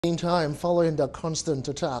Meantime, following the constant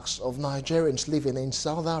attacks of Nigerians living in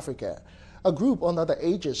South Africa, a group under the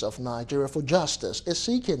aegis of Nigeria for Justice is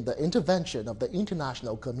seeking the intervention of the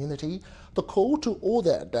international community to call to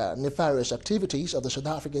order the nefarious activities of the South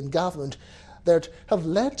African government that have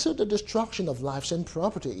led to the destruction of lives and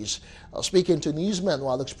properties. Speaking to newsmen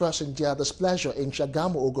while expressing their displeasure in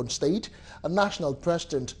Shagamu, Ogun State, a national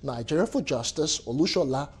president, Nigeria for Justice,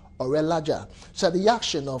 Olushola Orelaja, said the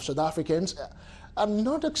action of South Africans are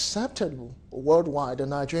not acceptable worldwide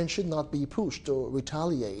and Nigerians should not be pushed to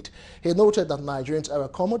retaliate. He noted that Nigerians are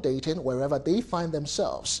accommodating wherever they find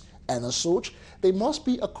themselves, and as such, they must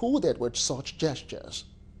be accorded with such gestures.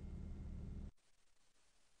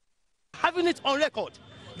 Having it on record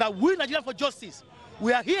that we, Nigeria for Justice,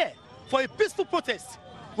 we are here for a peaceful protest.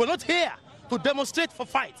 We're not here to demonstrate for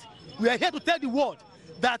fight. We are here to tell the world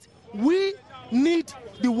that we need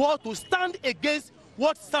the world to stand against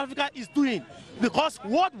what South Africa is doing, because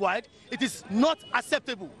worldwide it is not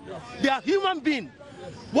acceptable. They are human beings.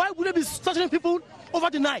 Why would they be torturing people over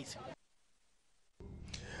the night?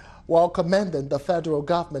 While commending the federal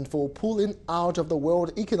government for pulling out of the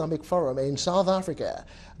World Economic Forum in South Africa,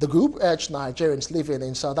 the group urged Nigerians living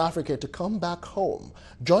in South Africa to come back home,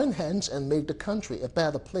 join hands and make the country a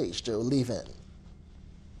better place to live in.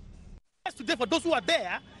 Today, for those who are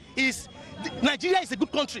there, is Nigeria is a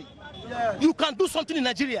good country. You can do something in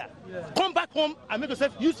Nigeria. Come back home and make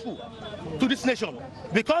yourself useful to this nation,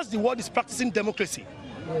 because the world is practicing democracy.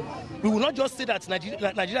 We will not just say that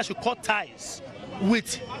Nigeria should cut ties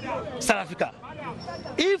with South Africa.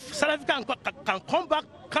 If South Africa can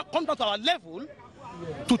come down to our level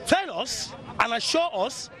to tell us and assure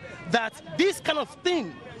us that this kind of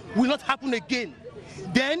thing will not happen again,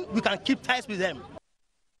 then we can keep ties with them.